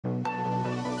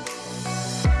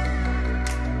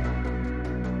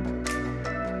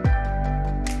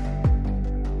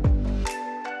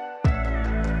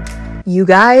You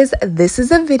guys, this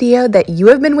is a video that you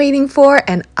have been waiting for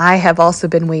and I have also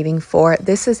been waiting for.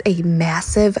 This is a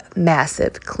massive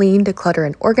clean, declutter,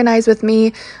 and organize with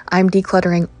me. I'm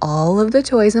decluttering all of the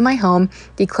toys in my home,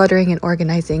 decluttering and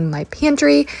organizing my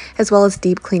pantry, as well as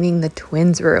deep cleaning the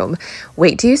twins' room.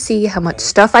 Wait till you see how much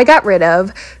stuff I got rid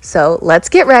of. So let's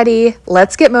get ready,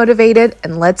 let's get motivated,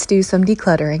 and let's do some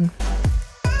decluttering.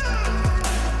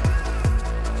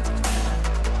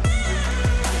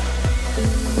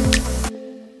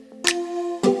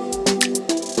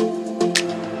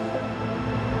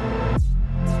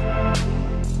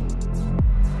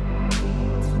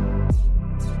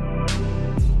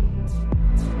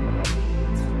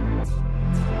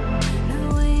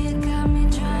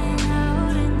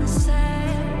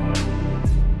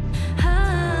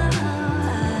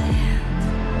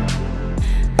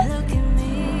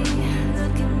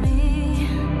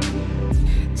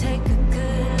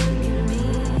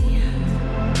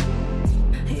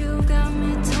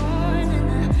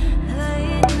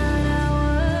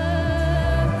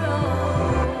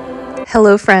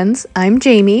 Hello friends, I'm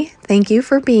Jamie. Thank you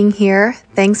for being here.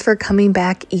 Thanks for coming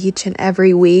back each and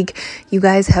every week. You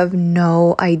guys have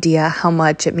no idea how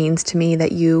much it means to me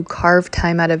that you carve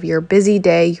time out of your busy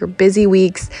day, your busy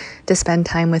weeks to spend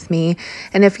time with me.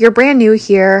 And if you're brand new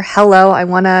here, hello, I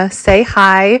want to say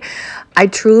hi. I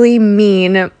truly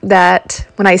mean that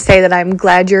when I say that I'm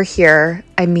glad you're here,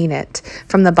 I mean it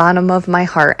from the bottom of my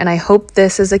heart. And I hope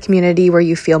this is a community where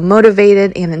you feel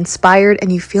motivated and inspired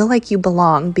and you feel like you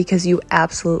belong, because you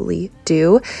absolutely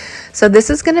do. So this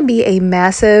is going to be a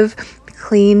massive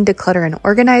clean, declutter, and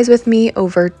organize with me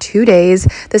over 2 days.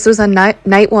 This was on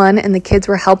night one, and the kids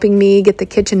were helping me get the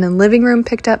kitchen and living room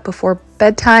picked up before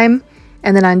bedtime.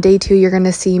 And then on day 2, you're going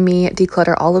to see me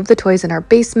declutter all of the toys in our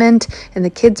basement, in the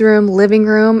kids' room, living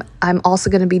room. I'm also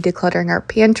going to be decluttering our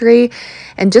pantry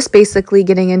and just basically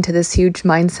getting into this huge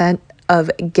mindset of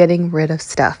getting rid of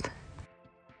stuff.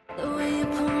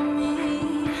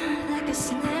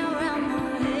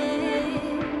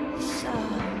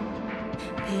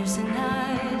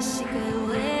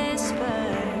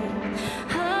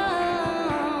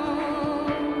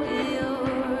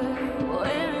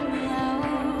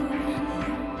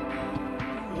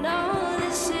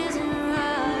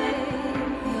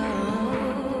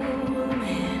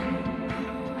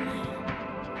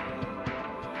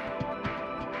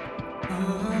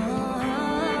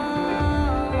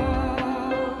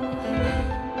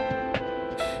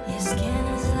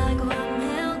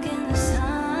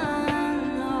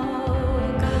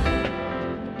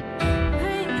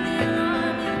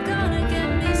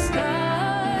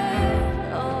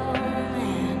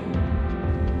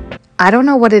 I don't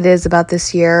know what it is about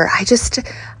this year.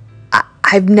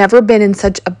 I've never been in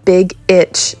such a big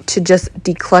itch to just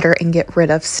declutter and get rid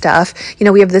of stuff. You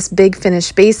know, we have this big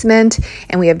finished basement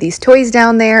and we have these toys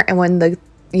down there. And when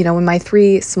my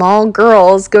 3 small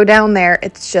girls go down there,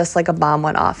 it's just like a bomb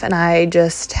went off. And I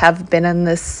just have been in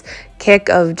this kick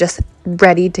of just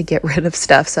ready to get rid of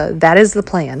stuff. So that is the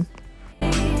plan.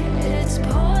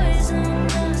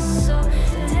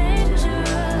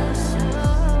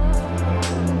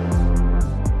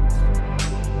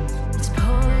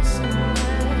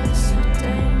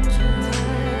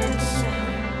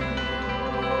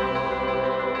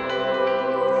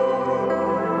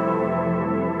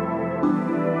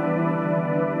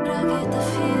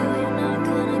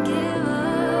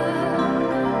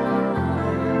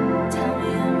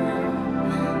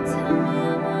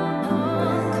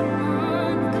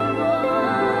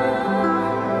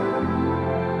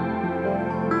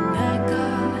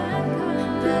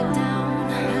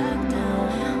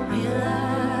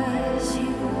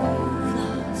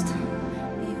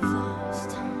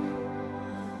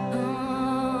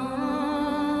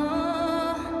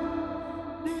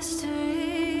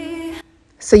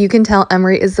 So you can tell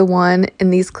Emery is the one in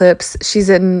these clips. She's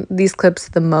in these clips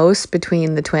the most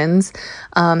between the twins.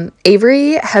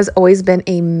 Avery has always been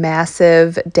a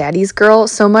massive daddy's girl,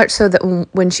 so much so that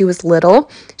when she was little,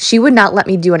 she would not let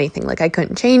me do anything. Like I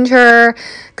couldn't change her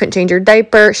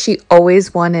diaper. She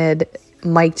always wanted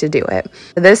Mike to do it.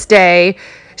 This day,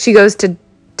 she goes to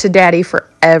daddy for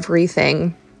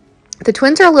everything. The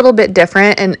twins are a little bit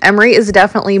different, and Emery is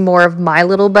definitely more of my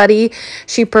little buddy.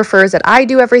 She prefers that I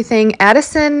do everything.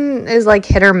 Addison is like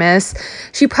hit or miss.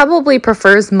 She probably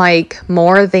prefers Mike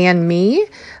more than me,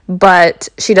 but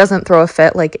she doesn't throw a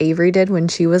fit like Avery did when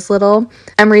she was little.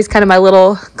 Emery's kind of my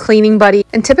little cleaning buddy.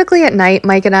 And typically at night,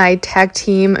 Mike and I tag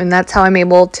team, and that's how I'm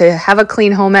able to have a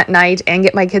clean home at night and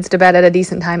get my kids to bed at a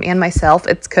decent time and myself.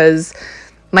 It's because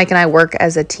Mike and I work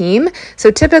as a team.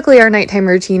 So typically our nighttime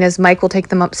routine is Mike will take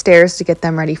them upstairs to get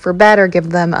them ready for bed or give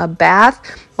them a bath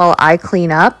while I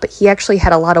clean up. But he actually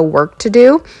had a lot of work to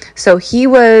do. So he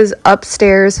was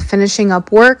upstairs finishing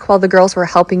up work while the girls were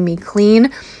helping me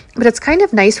clean. But it's kind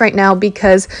of nice right now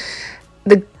because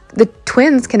the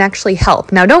twins can actually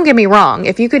help. Now, don't get me wrong.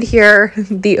 If you could hear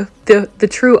the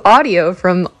true audio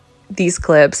from these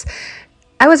clips,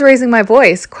 I was raising my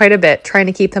voice quite a bit, trying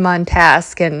to keep them on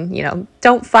task and, you know,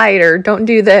 don't fight or don't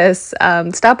do this,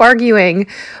 stop arguing.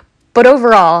 But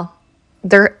overall,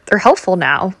 they're helpful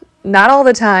now. Not all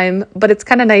the time, but it's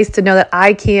kind of nice to know that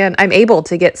I'm able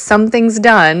to get some things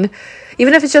done,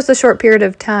 even if it's just a short period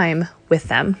of time with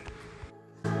them.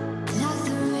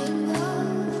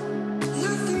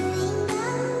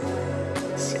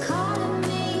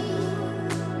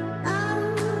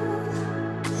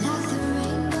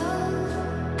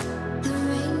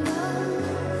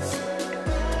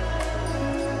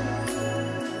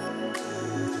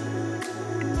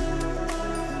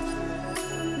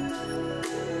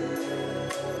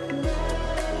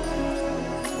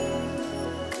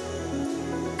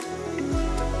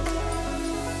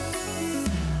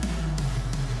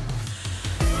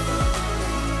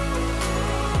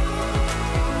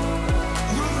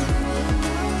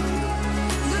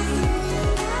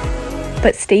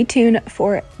 But stay tuned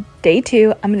for day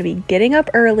 2. I'm going to be getting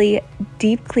up early,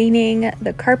 deep cleaning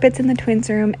the carpets in the twins'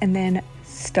 room, and then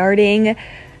starting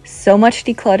so much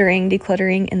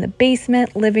decluttering in the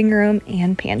basement, living room,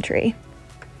 and pantry.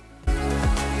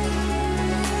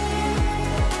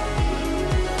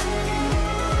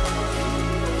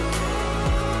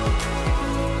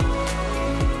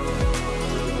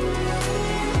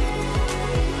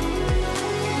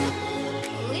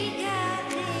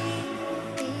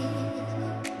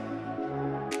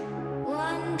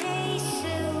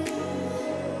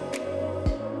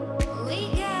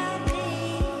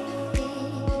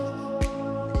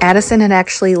 Addison had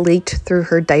actually leaked through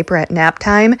her diaper at nap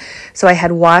time, so I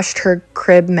had washed her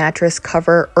crib mattress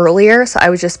cover earlier, so I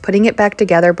was just putting it back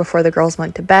together before the girls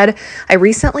went to bed. I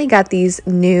recently got these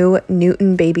new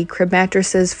Newton baby crib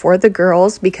mattresses for the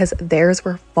girls because theirs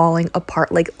were falling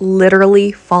apart, like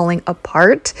literally falling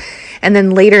apart. And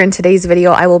then later in today's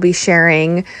video, I will be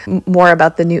sharing more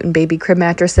about the Newton baby crib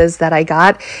mattresses that I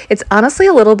got. It's honestly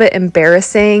a little bit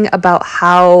embarrassing about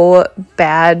how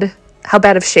bad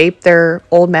of shape their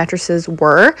old mattresses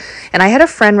were. And I had a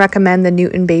friend recommend the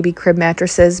Newton baby crib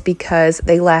mattresses because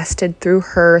they lasted through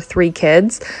her 3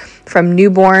 kids, from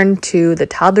newborn to the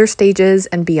toddler stages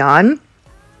and beyond.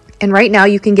 And right now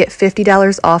you can get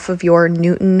 $50 off of your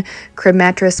Newton crib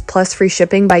mattress plus free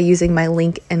shipping by using my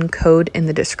link and code in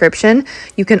the description.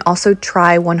 You can also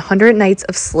try 100 nights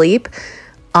of sleep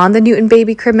on the Newton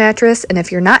baby crib mattress, and if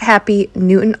you're not happy,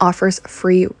 Newton offers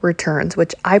free returns,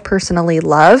 which I personally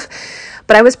love.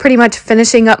 But I was pretty much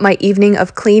finishing up my evening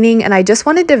of cleaning, and I just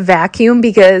wanted to vacuum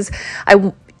because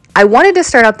I wanted to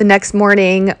start out the next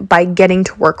morning by getting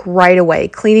to work right away,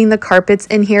 cleaning the carpets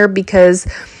in here because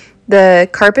the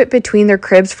carpet between their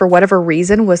cribs, for whatever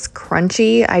reason, was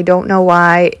crunchy. I don't know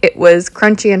why. It was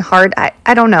crunchy and hard.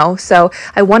 I don't know. So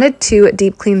I wanted to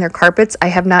deep clean their carpets. I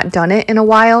have not done it in a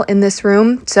while in this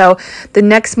room. So the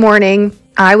next morning,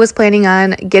 I was planning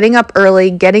on getting up early,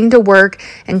 getting to work,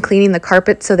 and cleaning the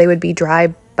carpets so they would be dry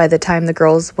by the time the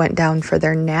girls went down for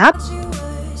their nap.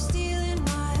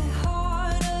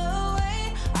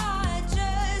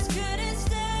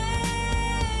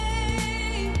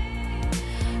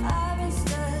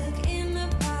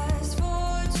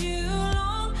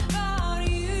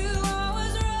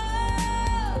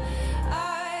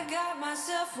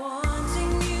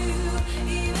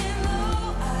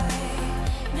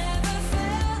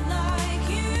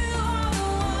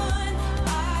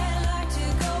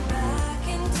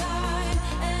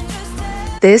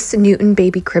 This Newton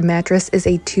baby crib mattress is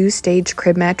a 2-stage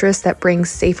crib mattress that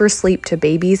brings safer sleep to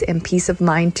babies and peace of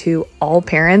mind to all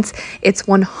parents. It's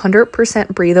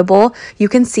 100% breathable. You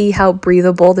can see how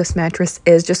breathable this mattress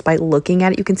is just by looking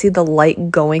at it. You can see the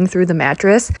light going through the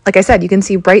mattress. Like I said, you can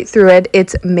see right through it.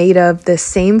 It's made of the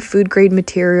same food grade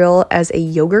material as a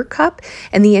yogurt cup,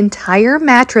 and the entire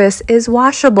mattress is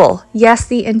washable. Yes,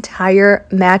 the entire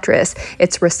mattress.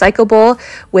 It's recyclable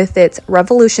with its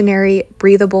revolutionary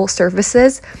breathable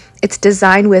surfaces. It's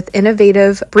designed with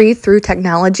innovative breathe-through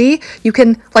technology. You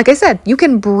can, like I said, you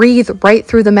can breathe right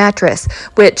through the mattress,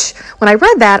 which when I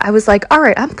read that, I was like, all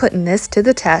right, I'm putting this to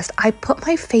the test. I put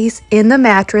my face in the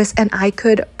mattress and I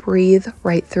could breathe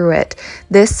right through it.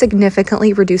 This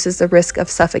significantly reduces the risk of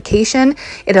suffocation.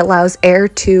 It allows air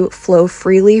to flow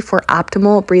freely for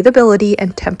optimal breathability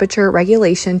and temperature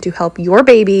regulation to help your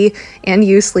baby and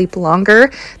you sleep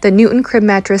longer. The Newton Crib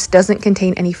mattress doesn't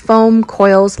contain any foam,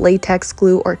 coils, latex,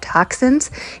 glue, or toxins.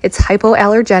 It's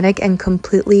hypoallergenic and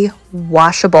completely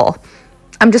washable.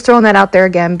 I'm just throwing that out there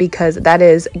again because that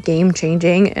is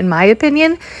game-changing in my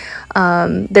opinion.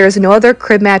 There's no other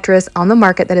crib mattress on the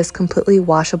market that is completely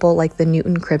washable like the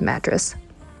Newton Crib mattress.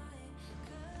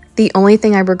 The only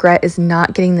thing I regret is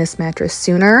not getting this mattress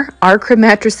sooner. Our crib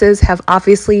mattresses have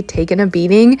obviously taken a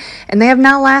beating and they have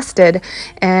not lasted,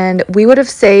 and we would have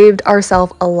saved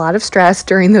ourselves a lot of stress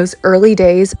during those early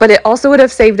days, but it also would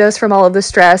have saved us from all of the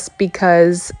stress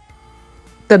because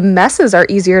the messes are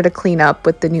easier to clean up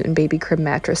with the Newton baby crib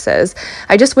mattresses.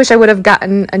 I just wish I would have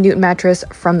gotten a Newton mattress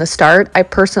from the start. I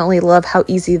personally love how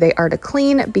easy they are to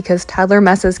clean because toddler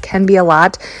messes can be a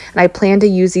lot, and I plan to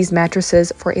use these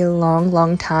mattresses for a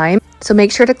long time. So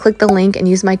make sure to click the link and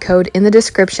use my code in the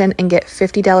description and get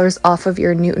 $50 off of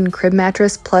your Newton crib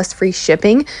mattress plus free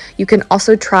shipping. You can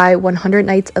also try 100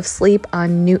 nights of sleep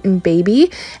on Newton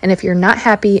baby, and if you're not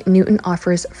happy, Newton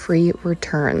offers free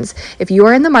returns. If you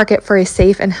are in the market for a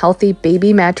safe and healthy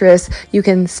baby mattress, you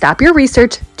can stop your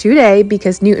research today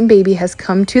because Newton baby has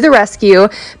come to the rescue.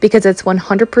 Because it's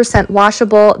 100%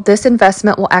 washable, this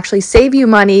investment will actually save you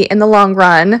money in the long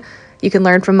run. You can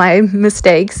learn from my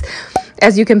mistakes,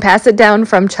 as you can pass it down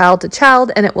from child to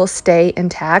child and it will stay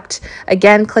intact.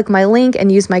 Again, click my link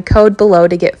and use my code below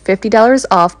to get $50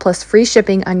 off plus free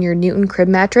shipping on your Newton crib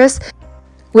mattress.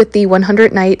 With the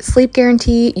 100-night sleep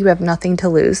guarantee, you have nothing to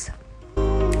lose.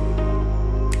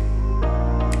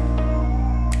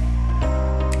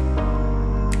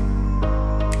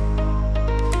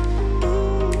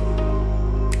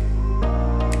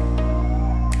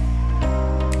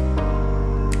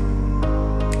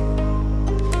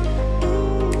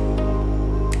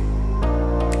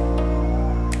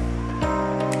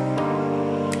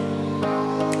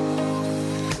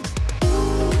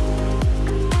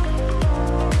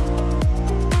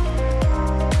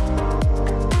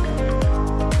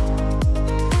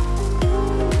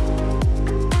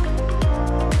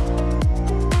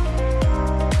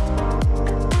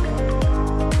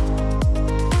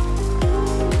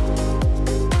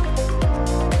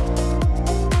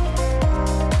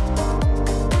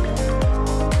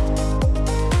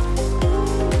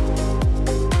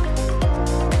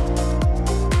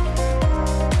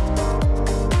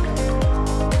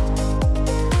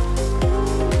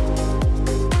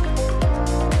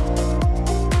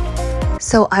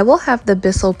 So I will have the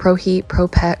Bissell Pro Heat Pro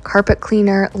Pet carpet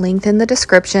cleaner linked in the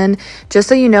description. Just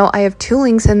so you know, I have two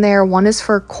links in there. One is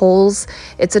for Kohl's.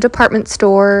 It's a department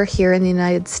store here in the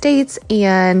United States,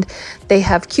 and they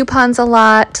have coupons a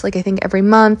lot. Like I think every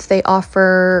month they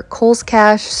offer Kohl's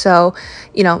Cash. So,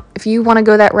 you know, if you want to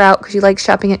go that route because you like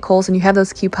shopping at Kohl's and you have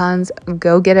those coupons,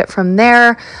 go get it from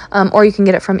there. Or you can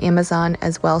get it from Amazon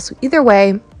as well. So either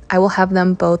way, I will have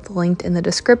them both linked in the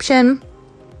description.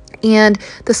 And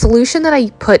the solution that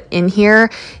I put in here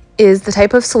is the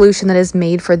type of solution that is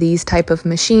made for these type of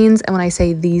machines. And when I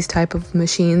say these type of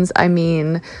machines, I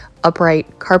mean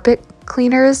upright carpet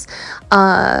cleaners.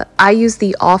 I use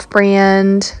the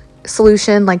off-brand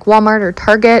solution like Walmart or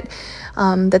Target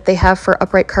that they have for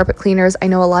upright carpet cleaners. I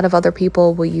know a lot of other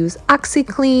people will use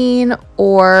OxyClean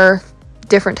or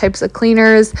different types of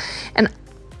cleaners, and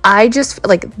I just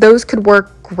like those could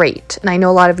work great. And I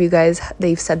know a lot of you guys,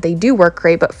 they've said they do work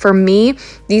great, but for me,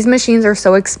 these machines are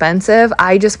so expensive.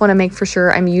 I just want to make for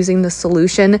sure I'm using the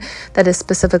solution that is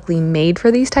specifically made for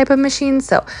these type of machines.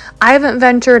 So I haven't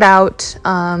ventured out,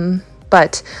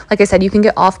 but like I said, you can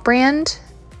get off-brand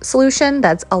solution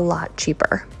that's a lot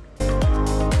cheaper.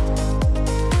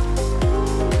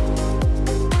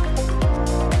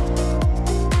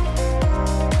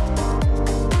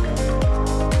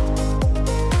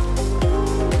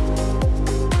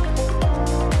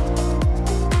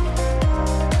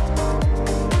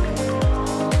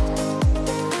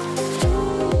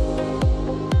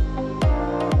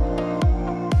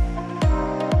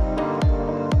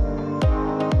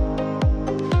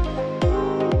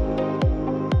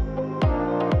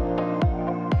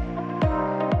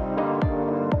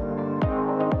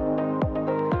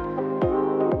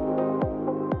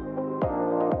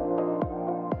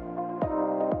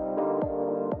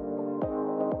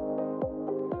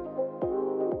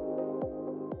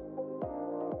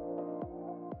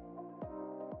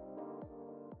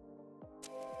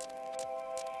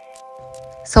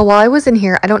 So while I was in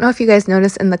here, I don't know if you guys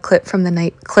noticed in the clip from the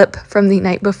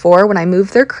night before, when I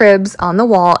moved their cribs on the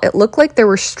wall, it looked like there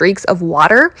were streaks of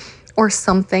water or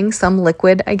something, some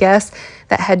liquid, I guess,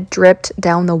 that had dripped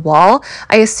down the wall.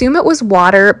 I assume it was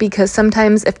water because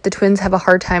sometimes if the twins have a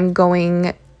hard time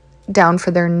going down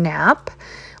for their nap,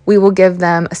 we will give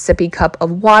them a sippy cup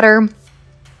of water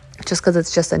just because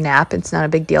it's just a nap. It's not a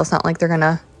big deal. It's not like they're going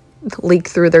to leak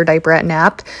through their diaper at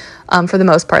nap. For the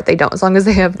most part, they don't, as long as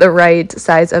they have the right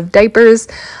size of diapers.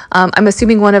 I'm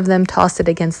assuming one of them tossed it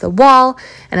against the wall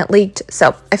and it leaked.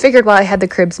 So I figured while I had the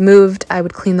cribs moved, I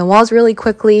would clean the walls really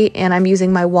quickly. And I'm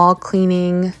using my wall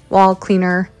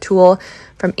cleaner tool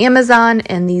from Amazon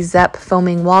and the Zep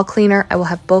foaming wall cleaner. I will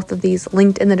have both of these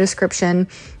linked in the description.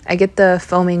 I get the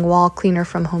foaming wall cleaner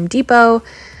from Home Depot,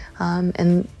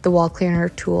 and the wall cleaner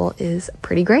tool is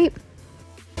pretty great.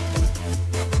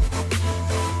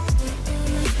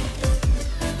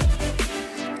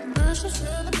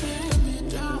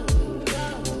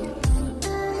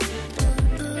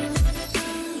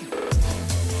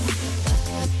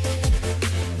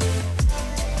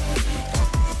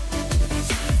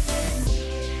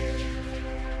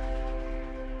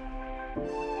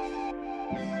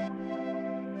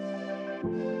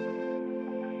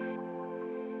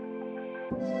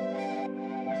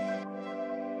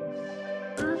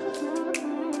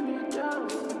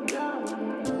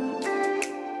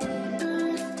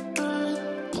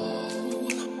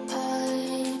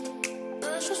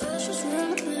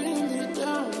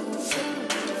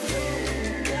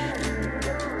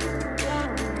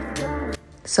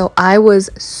 So I was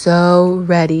so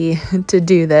ready to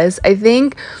do this. I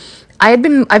think I've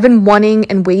been wanting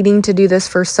and waiting to do this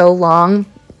for so long.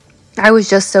 I was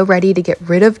just so ready to get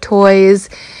rid of toys.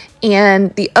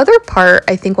 And the other part,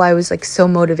 I think why I was like so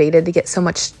motivated to get so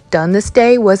much done this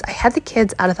day was I had the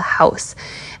kids out of the house.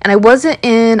 And I wasn't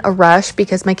in a rush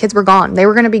because my kids were gone. They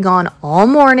were going to be gone all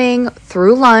morning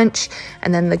through lunch.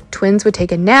 And then the twins would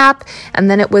take a nap. And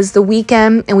then it was the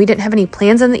weekend and we didn't have any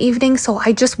plans in the evening. So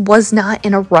I just was not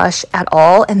in a rush at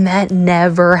all. And that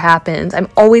never happens. I'm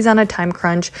always on a time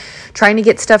crunch trying to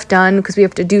get stuff done because we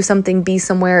have to do something, be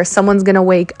somewhere. Someone's going to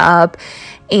wake up.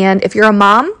 And if you're a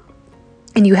mom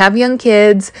and you have young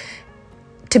kids,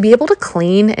 to be able to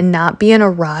clean and not be in a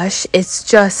rush, it's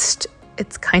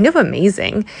kind of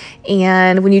amazing.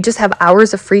 And when you just have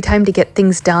hours of free time to get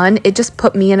things done, it just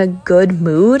put me in a good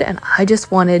mood. And I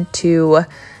just wanted to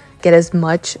get as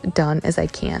much done as I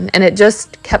can. And it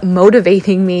just kept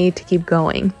motivating me to keep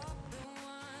going.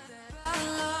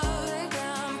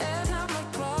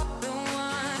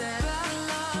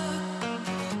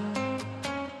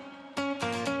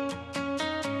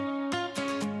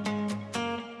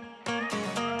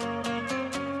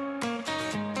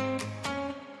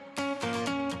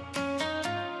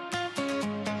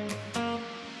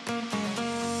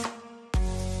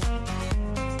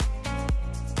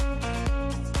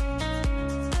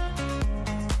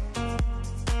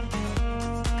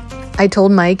 I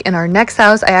told Mike in our next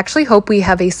house, I actually hope we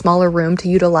have a smaller room to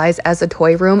utilize as a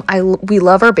toy room. We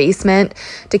love our basement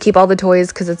to keep all the toys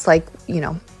because it's like,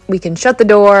 we can shut the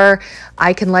door.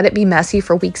 I can let it be messy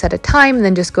for weeks at a time and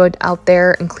then just go out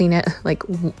there and clean it like,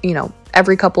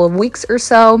 every couple of weeks or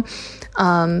so.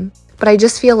 But I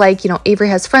just feel like, Avery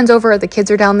has friends over, the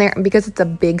kids are down there, and because it's a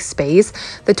big space,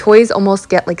 the toys almost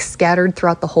get like scattered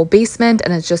throughout the whole basement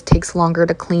and it just takes longer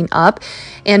to clean up.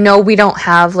 And no, we don't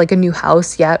have like a new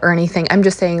house yet or anything. I'm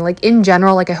just saying like in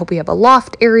general, like I hope we have a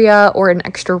loft area or an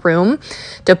extra room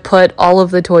to put all of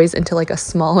the toys into like a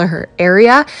smaller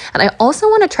area. And I also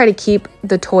want to try to keep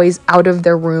the toys out of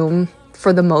their room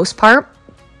for the most part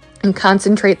and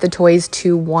concentrate the toys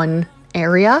to one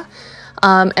area.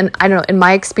 And I don't know, in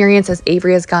my experience, as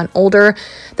Avery has gotten older,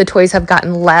 the toys have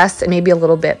gotten less and maybe a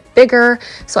little bit bigger.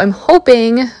 So I'm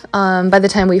hoping by the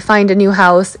time we find a new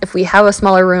house, if we have a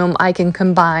smaller room, I can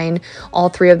combine all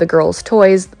three of the girls'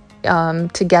 toys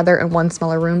together in one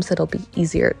smaller room so it'll be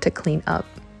easier to clean up.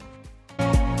 All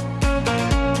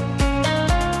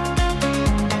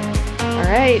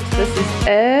right, this is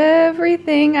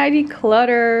everything I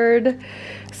decluttered.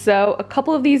 So a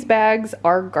couple of these bags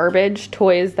are garbage,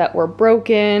 toys that were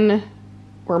broken,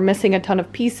 we're missing a ton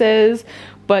of pieces,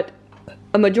 but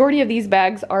a majority of these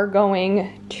bags are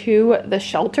going to the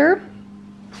shelter.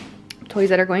 Toys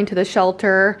that are going to the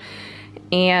shelter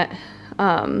and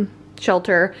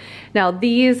shelter. Now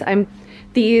these I'm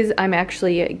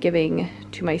actually giving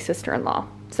to my sister-in-law.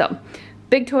 So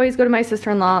big toys go to my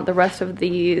sister-in-law, the rest of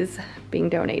these being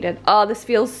donated. Oh, this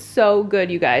feels so good,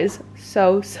 you guys.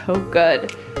 So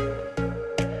good.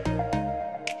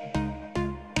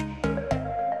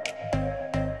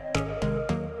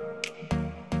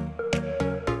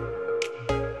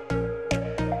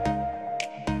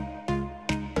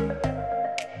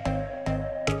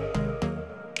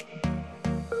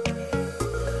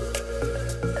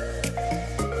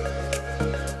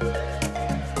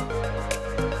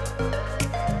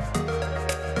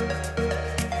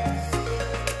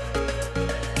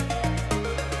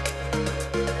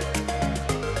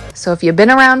 So if you've been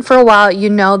around for a while, you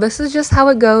know this is just how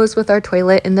it goes with our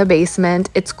toilet in the basement.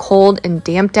 It's cold and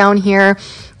damp down here,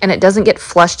 and it doesn't get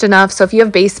flushed enough. So if you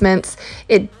have basements,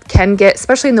 it can get,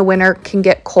 especially in the winter, can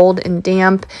get cold and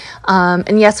damp.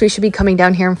 And yes, we should be coming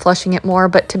down here and flushing it more,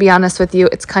 but to be honest with you,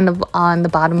 it's kind of on the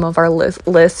bottom of our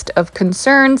list of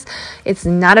concerns. It's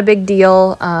not a big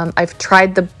deal. I've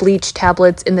tried the bleach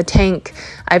tablets in the tank.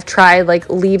 I've tried like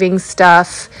leaving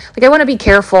stuff. Like I want to be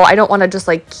careful. I don't want to just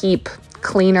like keep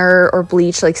cleaner or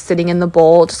bleach like sitting in the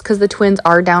bowl, just because the twins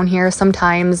are down here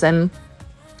sometimes. And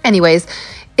anyways,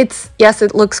 yes,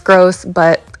 it looks gross,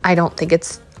 but I don't think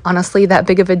it's honestly that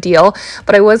big of a deal.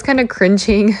 But I was kind of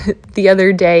cringing the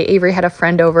other day. Avery had a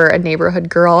friend over, a neighborhood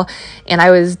girl, and I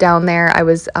was down there. I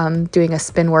was doing a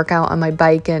spin workout on my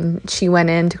bike, and she went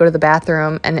in to go to the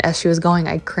bathroom, and as she was going,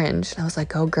 I cringed. I was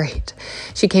like, oh great.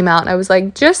 She came out and I was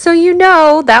like, just so you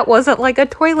know, that wasn't like a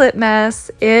toilet mess.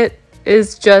 It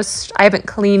is just, I haven't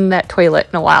cleaned that toilet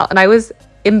in a while. And I was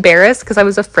embarrassed because I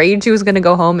was afraid she was going to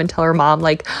go home and tell her mom,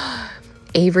 like,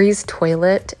 Avery's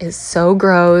toilet is so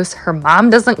gross. Her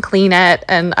mom doesn't clean it.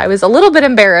 And I was a little bit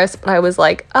embarrassed, but I was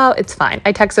like, oh, it's fine.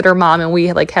 I texted her mom and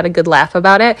we like had a good laugh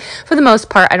about it. For the most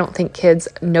part, I don't think kids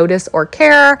notice or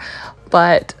care,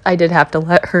 but I did have to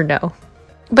let her know.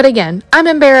 But again, I'm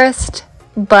embarrassed,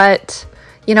 but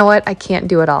you know what? I can't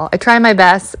do it all. I try my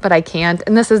best, but I can't.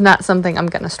 And this is not something I'm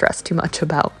going to stress too much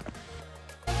about.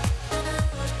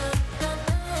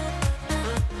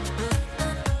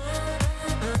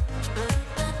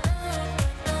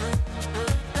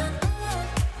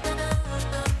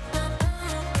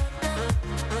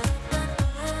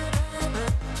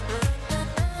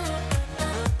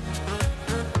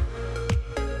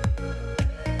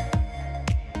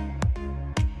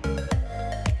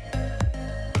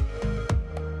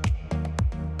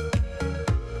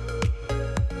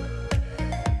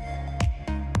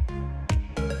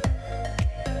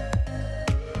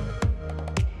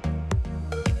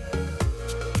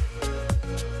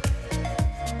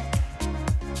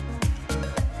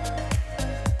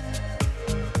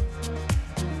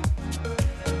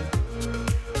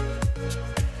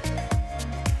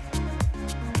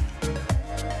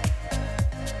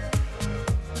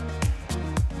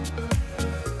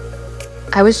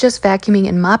 I was just vacuuming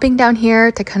and mopping down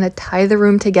here to kind of tie the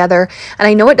room together. And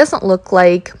I know it doesn't look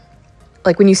like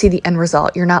when you see the end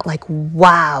result, you're not like,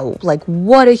 wow, like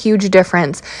what a huge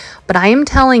difference. But I am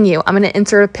telling you, I'm going to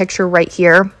insert a picture right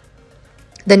here.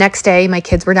 The next day, my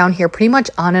kids were down here pretty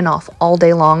much on and off all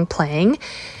day long playing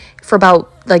for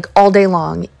about like all day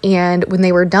long. And when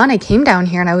they were done, I came down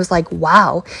here and I was like,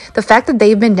 wow, the fact that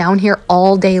they've been down here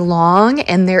all day long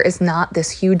and there is not this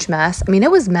huge mess. I mean,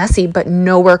 it was messy, but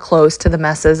nowhere close to the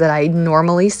messes that I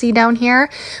normally see down here,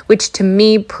 which to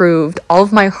me proved all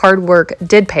of my hard work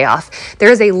did pay off.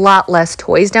 There is a lot less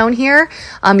toys down here.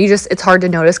 It's hard to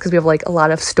notice because we have like a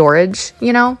lot of storage,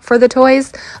 you know, for the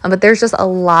toys, but there's just a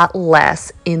lot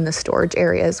less in the storage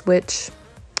areas, which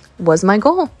was my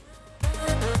goal.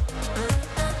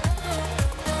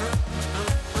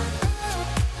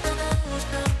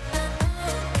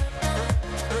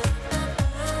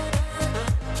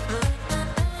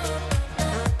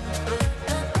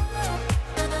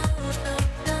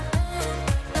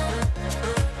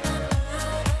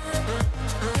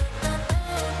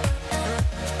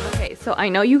 So I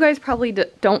know you guys probably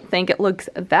don't think it looks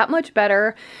that much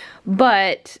better,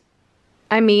 but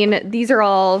I mean, these are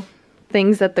all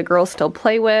things that the girls still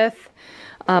play with.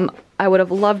 I would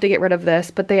have loved to get rid of this,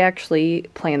 but they actually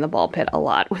play in the ball pit a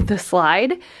lot with the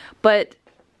slide. But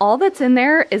all that's in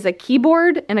there is a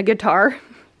keyboard and a guitar.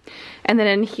 And then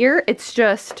in here, it's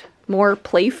just more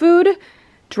play food,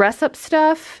 dress up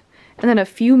stuff, and then a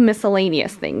few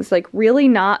miscellaneous things. Like really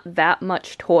not that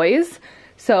much toys.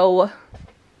 So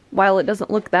while it doesn't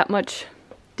look that much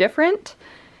different,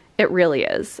 it really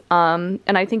is. And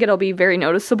I think it'll be very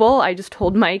noticeable. I just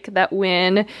told Mike that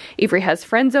when Avery has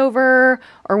friends over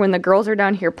or when the girls are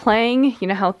down here playing, you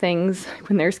know how things,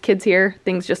 when there's kids here,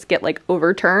 things just get like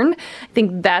overturned. I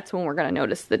think that's when we're gonna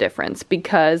notice the difference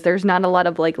because there's not a lot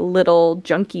of like little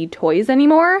junky toys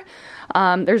anymore.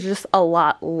 There's just a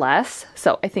lot less.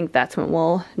 So I think that's when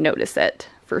we'll notice it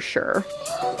for sure.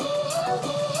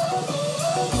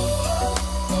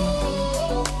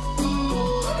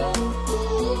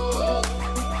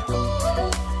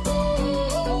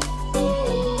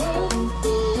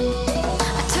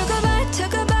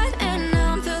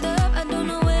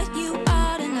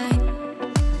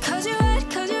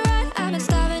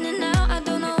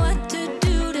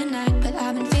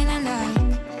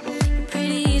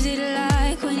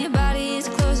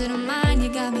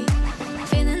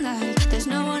 Feeling like there's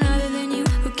no one other than you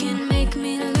who can make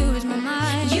me lose my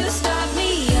mind.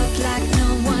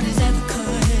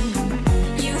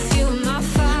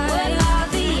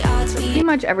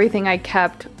 much everything I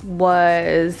kept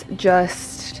was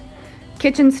just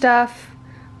kitchen stuff,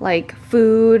 like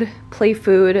food, play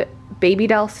food, baby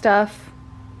doll stuff.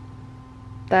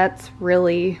 That's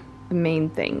really the main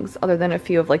things, other than a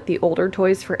few of like the older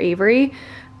toys for Avery.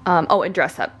 Oh, and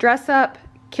dress up,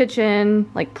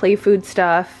 kitchen, like play food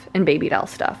stuff, and baby doll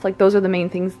stuff. Like those are the main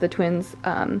things the twins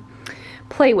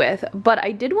play with. But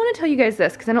I did want to tell you guys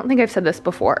this, because I don't think I've said this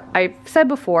before. I've said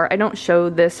before, I don't show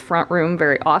this front room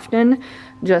very often,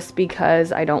 just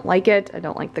because I don't like it. I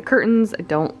don't like the curtains.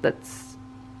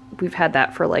 We've had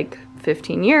that for like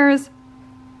 15 years.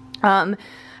 I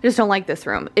just don't like this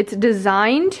room. It's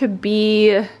designed to be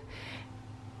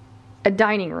a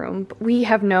dining room, but we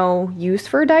have no use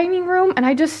for a dining room, and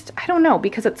I don't know,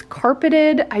 because it's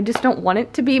carpeted, I just don't want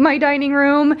it to be my dining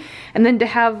room. And then to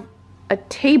have a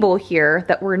table here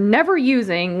that we're never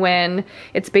using when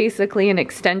it's basically an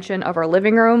extension of our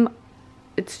living room,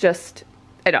 it's just,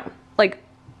 I don't, like,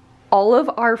 all of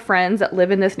our friends that live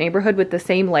in this neighborhood with the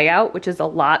same layout, which is a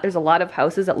lot, there's a lot of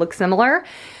houses that look similar,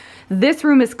 this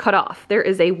room is cut off. There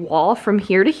is a wall from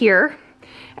here to here,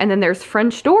 and then there's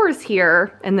French doors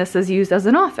here, and this is used as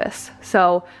an office.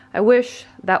 So I wish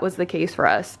that was the case for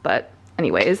us, but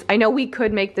anyways, I know we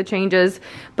could make the changes,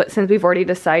 but since we've already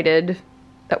decided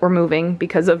that we're moving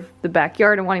because of the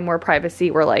backyard and wanting more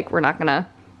privacy, we're like, we're not gonna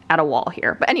add a wall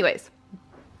here. But anyways,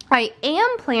 I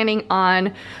am planning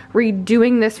on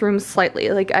redoing this room slightly.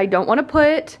 Like, I don't want to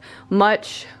put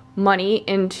much money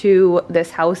into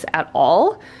this house at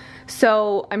all.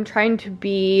 So I'm trying to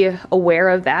be aware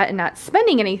of that and not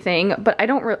spending anything, but I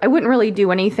wouldn't really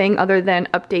do anything other than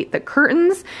update the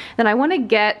curtains. Then I want to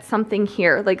get something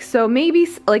here, like, so maybe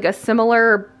like a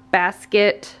similar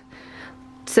basket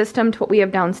system to what we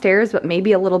have downstairs, but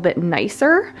maybe a little bit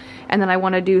nicer. And then I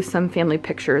want to do some family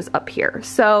pictures up here.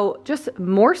 So just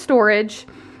more storage,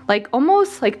 like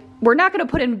almost like, we're not going to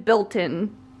put in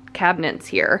built-in cabinets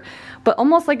here, but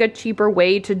almost like a cheaper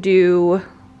way to do,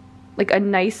 like a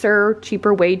nicer,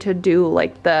 cheaper way to do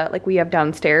like we have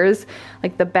downstairs,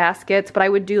 like the baskets. But I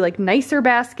would do like nicer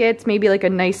baskets, maybe like a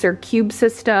nicer cube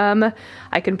system.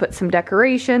 I can put some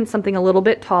decoration, something a little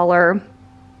bit taller,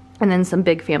 and then some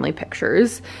big family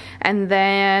pictures. And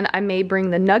then I may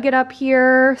bring the nugget up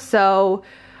here. So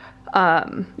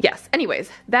yes,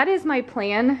 anyways, that is my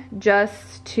plan,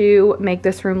 just to make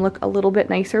this room look a little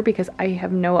bit nicer, because I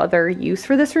have no other use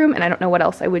for this room and I don't know what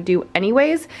else I would do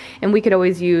anyways. And we could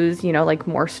always use, you know, like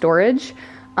more storage.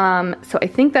 So I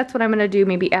think that's what I'm gonna do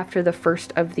maybe after the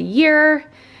first of the year,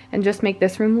 and just make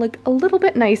this room look a little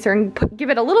bit nicer and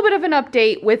give it a little bit of an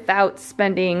update without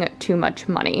spending too much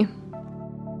money.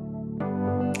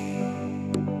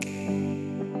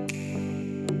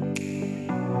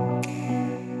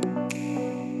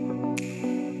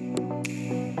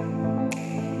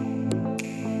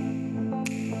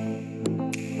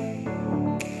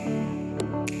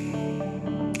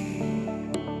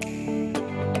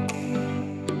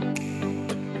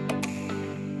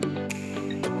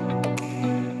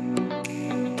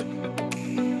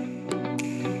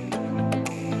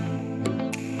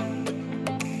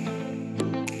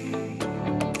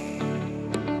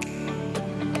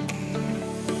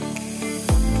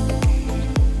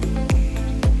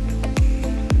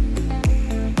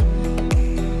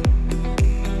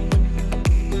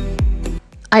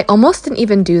 I almost didn't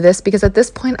even do this, because at this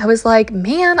point I was like,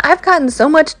 man, I've gotten so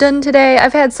much done today.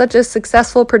 I've had such a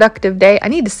successful, productive day. I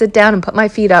need to sit down and put my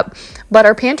feet up. But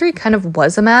our pantry kind of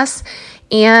was a mess.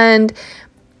 And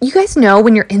you guys know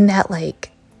when you're in that,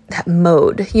 like, that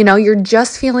mode, you know, you're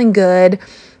just feeling good.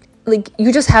 Like,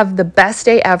 you just have the best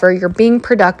day ever. You're being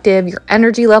productive. Your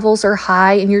energy levels are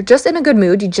high and you're just in a good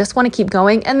mood. You just want to keep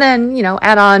going. And then, you know,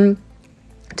 add on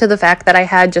to the fact that I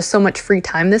had just so much free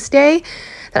time this day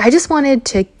that I just wanted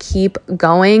to keep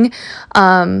going.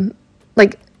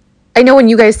 Like, I know when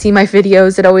you guys see my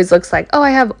videos, it always looks like, oh, I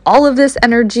have all of this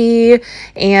energy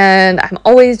and I'm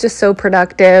always just so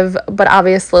productive. But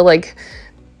obviously, like,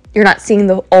 you're not seeing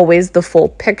always the full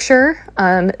picture.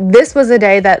 This was a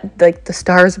day that, like, the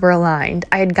stars were aligned.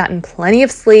 I had gotten plenty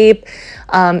of sleep.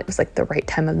 It was like the right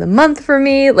time of the month for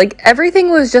me. Like,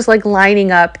 everything was just like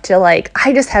lining up to, like,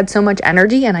 I just had so much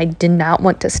energy and I did not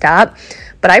want to stop.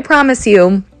 But I promise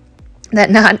you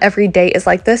that not every day is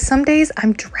like this. Some days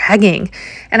I'm dragging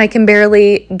and I can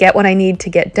barely get what I need to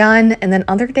get done. And then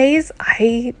other days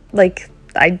I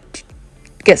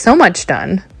get so much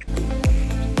done.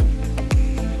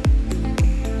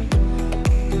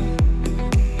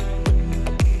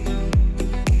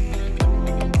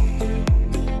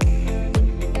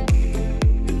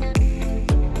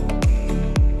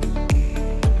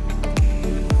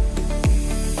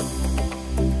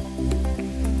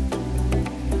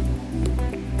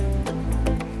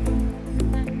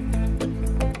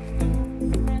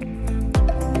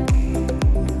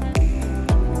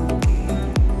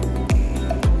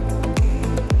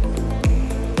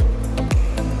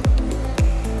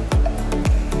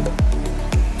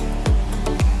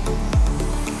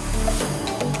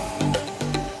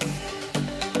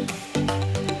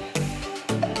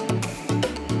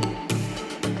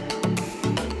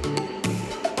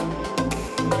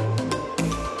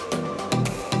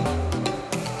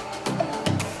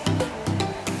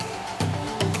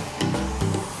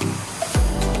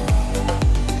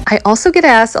 I also get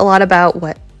asked a lot about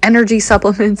what energy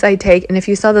supplements I take, and if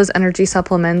you saw those energy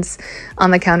supplements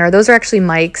on the counter, those are actually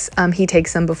Mike's. He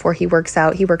takes them before he works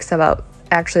out. He works about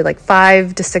actually like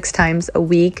 5 to 6 times a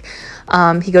week.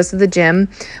 He goes to the gym.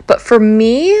 But for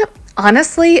me,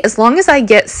 honestly, as long as I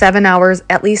get 7 hours,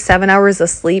 at least 7 hours of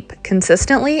sleep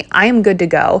consistently, I am good to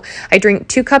go. I drink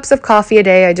 2 cups of coffee a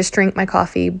day. I just drink my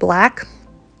coffee black.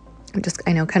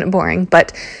 I know, kind of boring,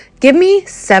 but give me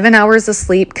 7 hours of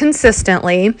sleep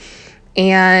consistently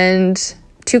and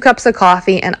 2 cups of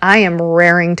coffee, and I am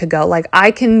raring to go. Like,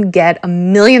 I can get a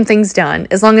million things done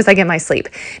as long as I get my sleep.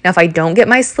 Now, if I don't get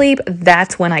my sleep,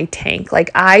 that's when I tank. Like,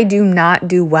 I do not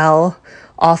do well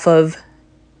off of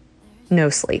no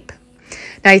sleep.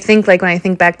 Now, I think, like, when I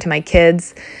think back to my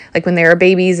kids, like when they were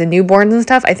babies and newborns and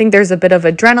stuff, I think there's a bit of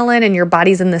adrenaline and your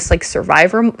body's in this like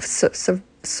survival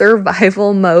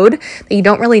mode that you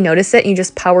don't really notice it and you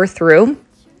just power through.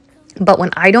 But when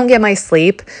I don't get my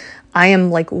sleep, I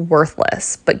am like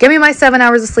worthless. But give me my 7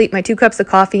 hours of sleep, my 2 cups of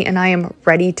coffee, and I am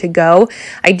ready to go.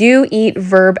 I do eat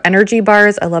Verb energy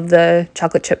bars. I love the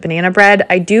chocolate chip banana bread.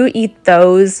 I do eat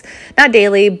those, not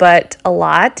daily, but a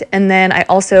lot. And then I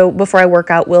also, before I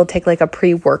work out, will take like a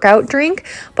pre-workout drink.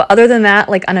 But other than that,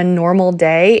 like on a normal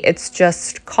day, it's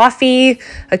just coffee,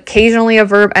 occasionally a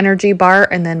Verb energy bar,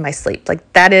 and then my sleep.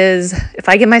 Like that is, if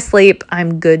I get my sleep,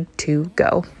 I'm good to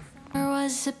go. There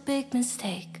was a big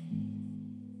mistake.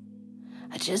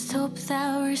 I just hope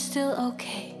that we're still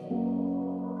okay.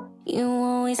 You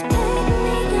always pick me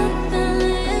up and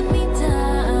let me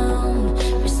down.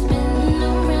 We're spinning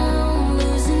around,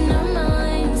 losing our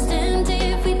minds. Damned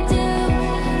if we do,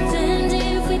 damned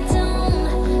if we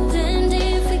don't, damned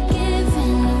if we give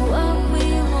in to what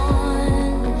we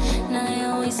want. And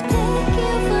I always pick you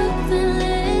up and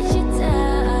let you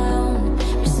down.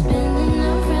 We're spinning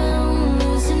around,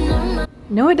 losing our minds.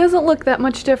 No, it doesn't look that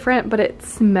much different, but it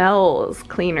smells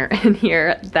cleaner in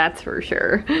here, that's for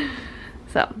sure.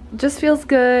 So, just feels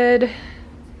good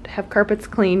to have carpets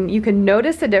clean. You can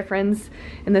notice a difference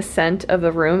in the scent of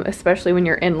the room, especially when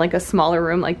you're in like a smaller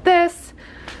room like this.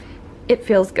 It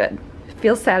feels good. It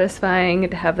feels satisfying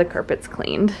to have the carpets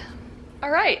cleaned.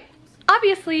 All right,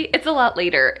 obviously it's a lot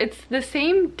later. It's the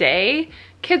same day.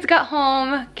 Kids got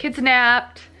home, kids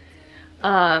napped.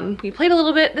 We played a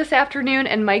little bit this afternoon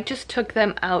and Mike just took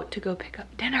them out to go pick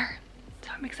up dinner.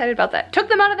 So I'm excited about that. Took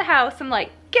them out of the house. I'm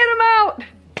like, get them out,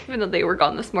 even though they were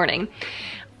gone this morning.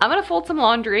 I'm gonna fold some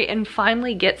laundry and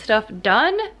finally get stuff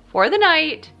done for the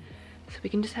night so we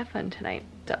can just have fun tonight.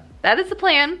 So that is the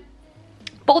plan.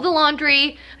 Fold the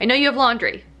laundry. I know you have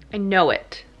laundry. I know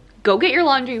it. Go get your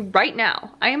laundry right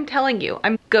now. I am telling you,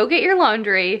 go get your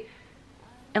laundry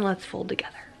and let's fold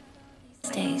together.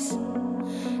 Stays.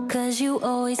 'Cause you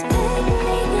always pick me up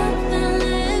and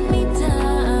let me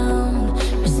down.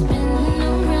 We're spinning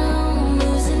around,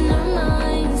 losing our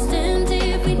minds. Damned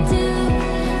if we do,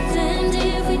 damned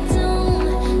if we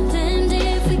don't, damned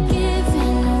if we give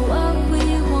in to what we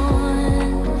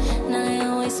want. And I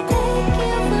always pick you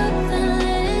up and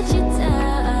let you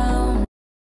down.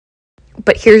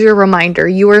 But here's your reminder,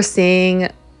 you are seeing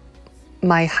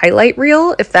my highlight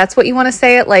reel, if that's what you want to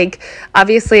say it. Like,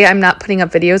 obviously I'm not putting up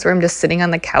videos where I'm just sitting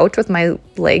on the couch with my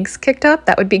legs kicked up.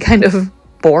 That would be kind of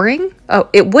boring. Oh,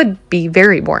 it would be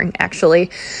very boring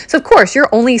actually. So of course you're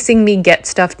only seeing me get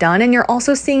stuff done, and you're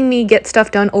also seeing me get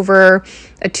stuff done over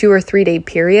a 2 or 3 day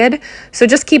period. So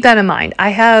just keep that in mind. I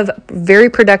have very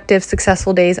productive,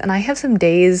 successful days, and I have some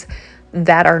days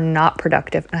that are not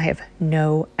productive and I have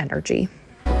no energy.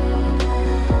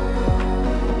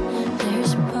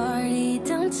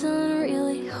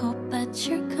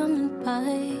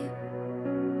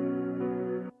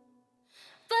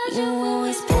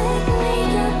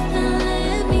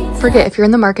 Forget, if you're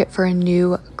in the market for a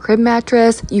new crib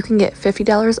mattress, you can get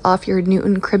 $50 off your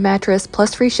Newton crib mattress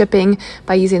plus free shipping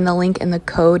by using the link in the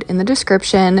code in the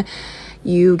description.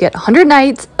 You get 100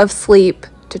 nights of sleep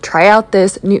to try out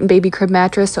this Newton baby crib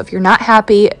mattress. So if you're not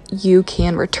happy, you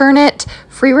can return it,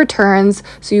 free returns,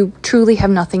 so you truly have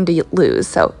nothing to lose.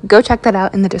 So go check that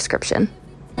out in the description.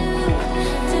 Say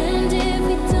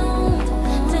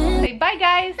bye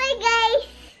guys. Bye guys.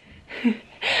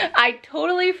 I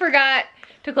totally forgot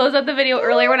to close out the video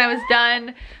earlier when I was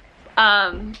done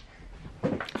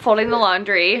folding the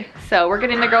laundry. So we're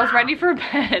getting the girls ready for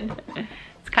bed.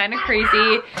 It's kind of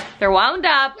crazy. They're wound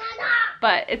up,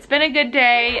 but it's been a good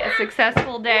day, a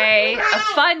successful day, a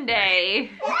fun day.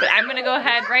 But I'm gonna go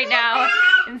ahead right now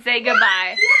and say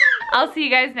goodbye. I'll see you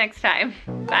guys next time.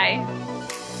 Bye.